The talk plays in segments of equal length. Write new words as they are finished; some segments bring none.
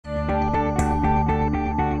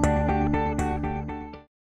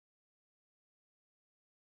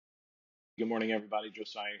Good morning, everybody.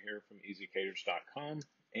 Josiah here from EasyCaters.com.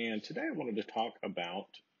 And today I wanted to talk about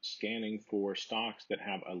scanning for stocks that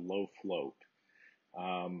have a low float.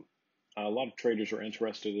 A lot of traders are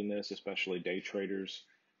interested in this, especially day traders,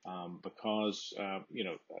 because, I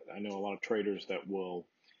know a lot of traders that will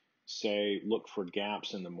say look for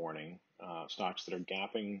gaps in the morning, stocks that are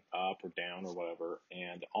gapping up or down or whatever,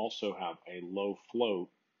 and also have a low float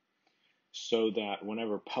so that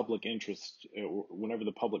whenever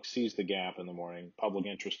the public sees the gap in the morning, public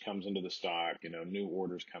interest comes into the stock, new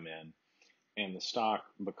orders come in, and the stock,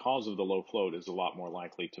 because of the low float, is a lot more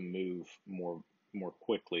likely to move more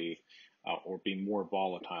quickly or be more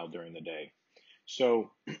volatile during the day.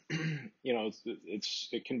 So,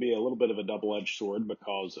 it can be a little bit of a double-edged sword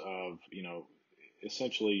because of,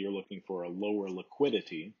 essentially you're looking for a lower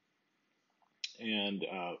liquidity and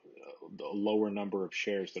the lower number of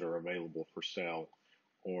shares that are available for sale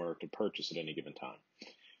or to purchase at any given time.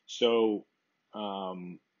 So,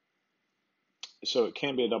 so it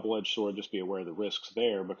can be a double-edged sword. Just be aware of the risks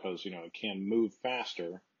there because it can move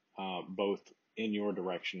faster, both in your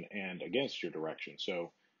direction and against your direction.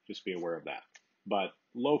 So just be aware of that. But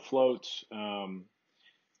low floats,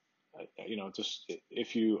 just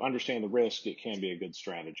if you understand the risk, it can be a good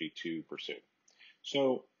strategy to pursue.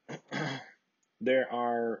 So there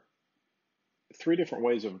are three different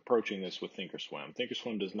ways of approaching this with Thinkorswim.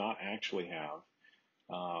 Thinkorswim does not actually have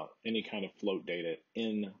any kind of float data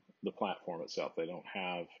in the platform itself. They don't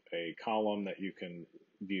have a column that you can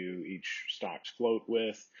view each stock's float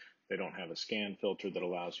with. They don't have a scan filter that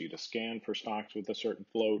allows you to scan for stocks with a certain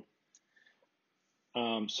float.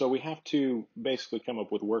 So we have to basically come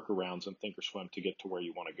up with workarounds in Thinkorswim to get to where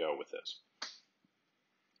you want to go with this.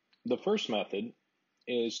 The first method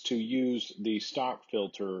is to use the stock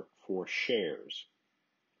filter for shares.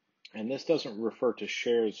 And this doesn't refer to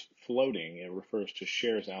shares floating, it refers to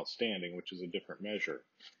shares outstanding, which is a different measure.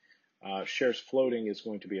 Shares floating is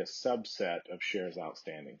going to be a subset of shares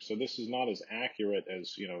outstanding. So this is not as accurate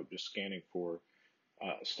as, just scanning for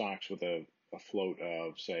stocks with a float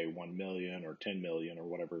of, say, 1 million or 10 million or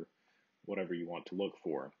whatever you want to look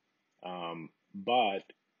for. But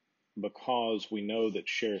because we know that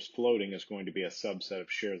shares floating is going to be a subset of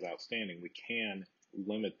shares outstanding, we can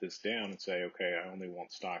limit this down and say, okay, I only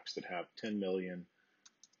want stocks that have 10 million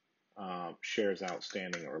shares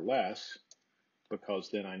outstanding or less, because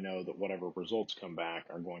then I know that whatever results come back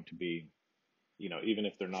are going to be, even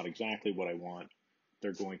if they're not exactly what I want,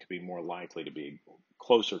 they're going to be more likely to be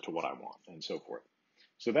closer to what I want, and so forth.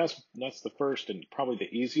 So that's the first and probably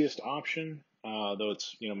the easiest option, though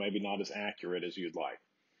it's maybe not as accurate as you'd like.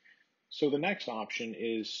 So the next option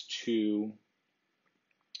is to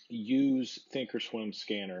use Thinkorswim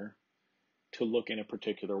Scanner to look in a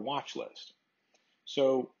particular watch list.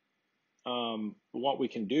 So what we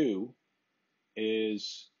can do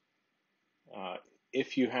is,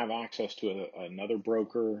 if you have access to another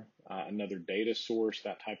broker, another data source,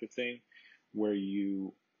 that type of thing, where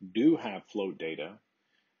you do have float data,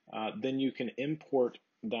 then you can import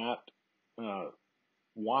that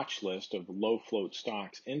watch list of low float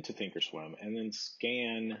stocks into Thinkorswim and then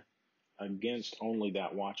scan against only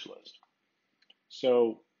that watch list.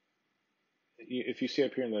 So if you see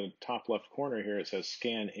up here in the top left corner here, it says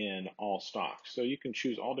scan in all stocks. So you can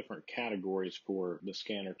choose all different categories for the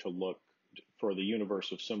scanner to look for the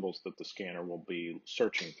universe of symbols that the scanner will be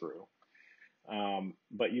searching through.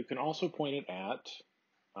 But you can also point it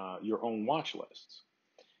at your own watch lists.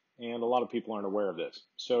 And a lot of people aren't aware of this.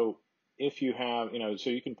 So if you have,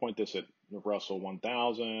 so you can point this at Russell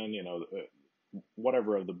 1000,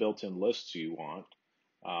 whatever of the built-in lists you want,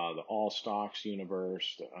 the all stocks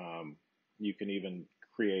universe. You can even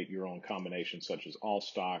create your own combinations, such as all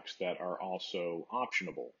stocks that are also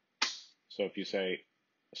optionable. So if you say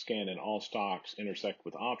scan in all stocks intersect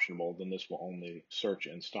with optionable, then this will only search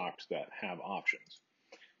in stocks that have options.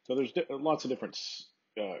 So there's lots of different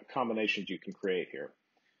combinations you can create here.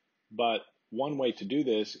 But one way to do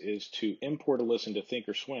this is to import a list into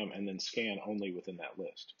Thinkorswim and then scan only within that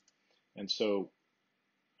list. And so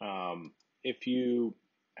if you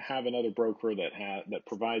have another broker that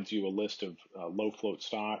provides you a list of low float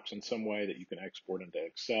stocks in some way that you can export into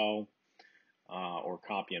Excel or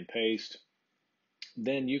copy and paste,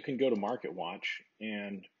 then you can go to MarketWatch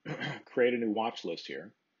and create a new watch list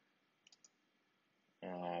here.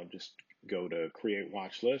 Just go to create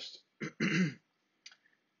watch list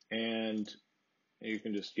and you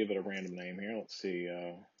can just give it a random name here. Let's see,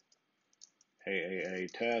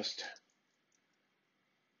 AAA test.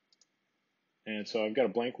 And so I've got a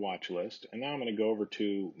blank watch list, and now I'm going to go over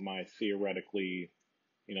to my theoretically,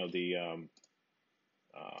 the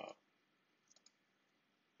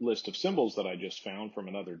list of symbols that I just found from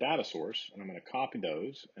another data source, and I'm going to copy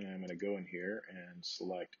those, and I'm going to go in here and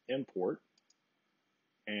select import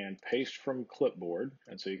and paste from clipboard.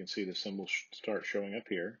 And so you can see the symbols start showing up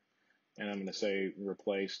here. And I'm going to say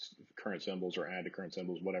replace current symbols or add to current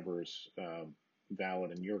symbols, whatever is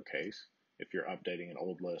valid in your case, if you're updating an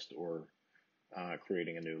old list or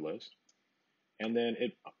creating a new list. And then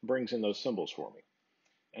it brings in those symbols for me.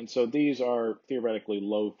 And so these are theoretically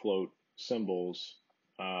low float symbols.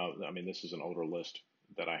 I mean, this is an older list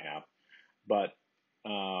that I have, but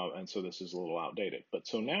and so this is a little outdated. But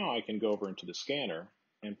so now I can go over into the scanner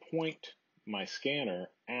and point my scanner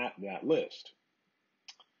at that list.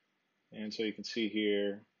 And so you can see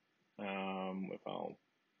here, if I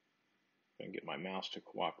can get my mouse to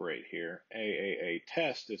cooperate here, AAA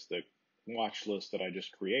test is the watch list that I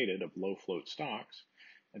just created of low float stocks.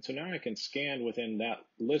 And so now I can scan within that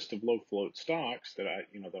list of low float stocks that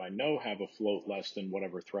I know have a float less than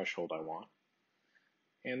whatever threshold I want.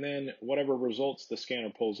 And then whatever results the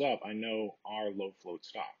scanner pulls up, I know are low float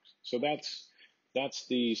stocks. So that's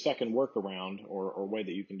the second workaround or way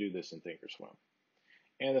that you can do this in Thinkorswim.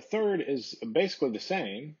 And the third is basically the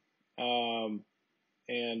same.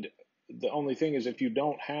 And the only thing is, if you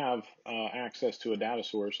don't have access to a data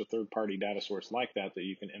source, a third-party data source like that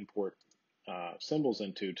you can import symbols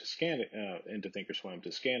into to scan into Thinkorswim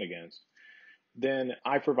to scan against, then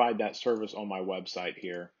I provide that service on my website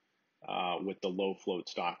here with the low float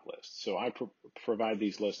stock list. So I provide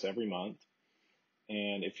these lists every month,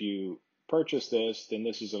 and if you purchase this, then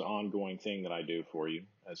this is an ongoing thing that I do for you.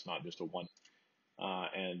 It's not just a one.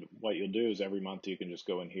 And what you'll do is every month you can just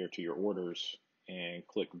go in here to your orders and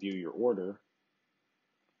click view your order,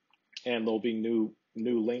 and there'll be new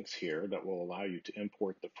links here that will allow you to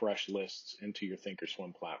import the fresh lists into your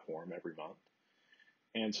Thinkorswim platform every month.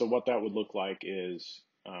 And so what that would look like is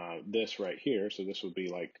this right here. So this would be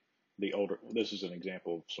like this is an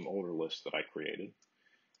example of some older lists that I created.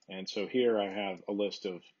 And so here I have a list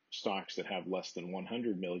of stocks that have less than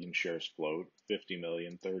 100 million shares float, 50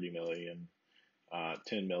 million, 30 million,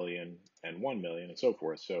 10 million, and 1 million, and so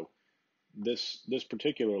forth. So this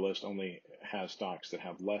particular list only has stocks that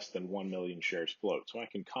have less than 1 million shares float. So I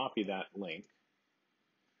can copy that link,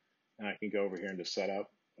 and I can go over here and just set up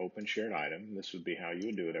open shared item. This would be how you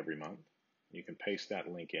would do it every month. You can paste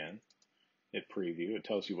that link in, hit preview. It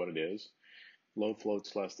tells you what it is. Low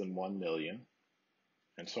floats less than 1 million.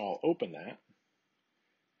 And so I'll open that,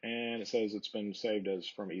 and it says it's been saved as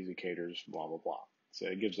from EasyCaters, blah, blah, blah. So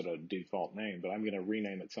it gives it a default name, but I'm going to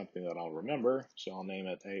rename it something that I'll remember. So I'll name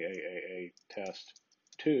it AAA Test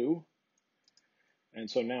 2. And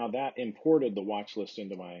so now that imported the watch list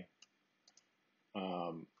into my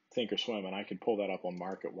Thinkorswim, and I could pull that up on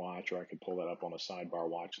MarketWatch, or I could pull that up on a sidebar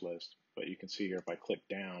watch list. But you can see here, if I click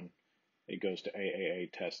down, it goes to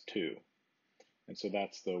AAA Test 2. And so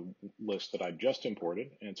that's the list that I just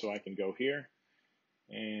imported. And so I can go here,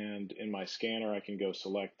 and in my scanner, I can go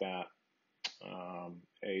select that.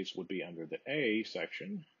 A's would be under the A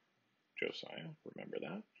section. Josiah, remember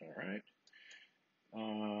that. All right.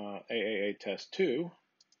 AAA Test 2.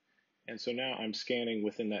 And so now I'm scanning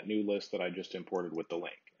within that new list that I just imported with the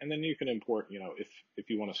link. And then you can import, if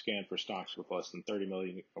you want to scan for stocks with less than 30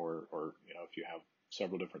 million, or if you have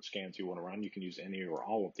several different scans you want to run, you can use any or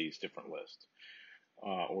all of these different lists.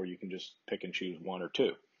 Or you can just pick and choose one or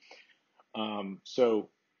two. So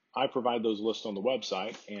I provide those lists on the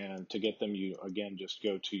website, and to get them, you again just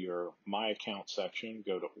go to your My Account section,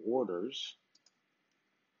 go to Orders,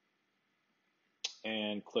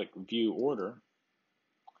 and click View Order.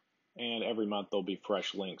 And every month there'll be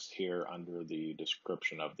fresh links here under the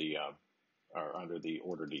description of the, or under the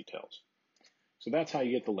order details. So that's how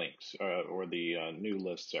you get the links or the new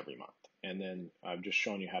lists every month. And then I've just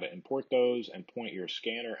shown you how to import those and point your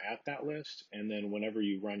scanner at that list. And then whenever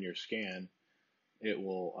you run your scan, it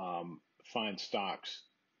will find stocks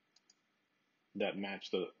that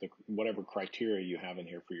match the whatever criteria you have in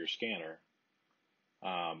here for your scanner.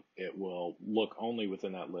 It will look only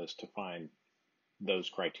within that list to find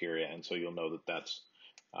those criteria, and so you'll know that that's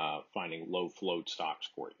finding low float stocks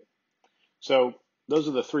for you. So those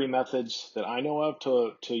are the three methods that I know of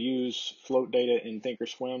to use float data in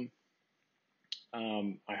Thinkorswim.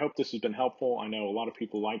 I hope this has been helpful. I know a lot of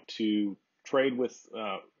people like to trade with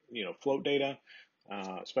float data,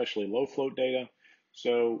 especially low float data.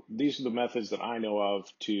 So these are the methods that I know of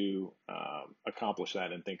to accomplish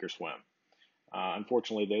that in Thinkorswim.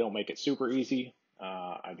 Unfortunately, they don't make it super easy.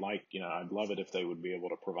 I'd love it if they would be able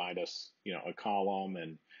to provide us, a column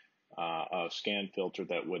and a scan filter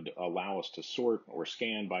that would allow us to sort or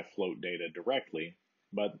scan by float data directly.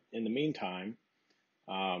 But in the meantime,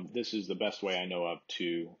 this is the best way I know of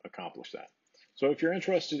to accomplish that. So if you're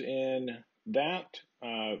interested in that,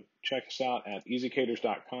 check us out at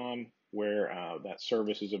easycaters.com, where that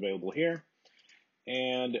service is available here.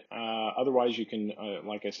 And otherwise, you can,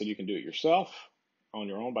 like I said, you can do it yourself on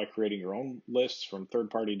your own by creating your own lists from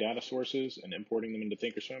third-party data sources and importing them into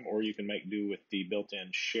Thinkorswim, or you can make do with the built-in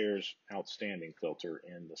shares outstanding filter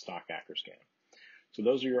in the Stock Hacker Scan. So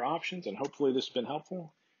those are your options, and hopefully this has been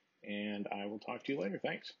helpful, and I will talk to you later.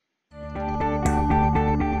 Thanks.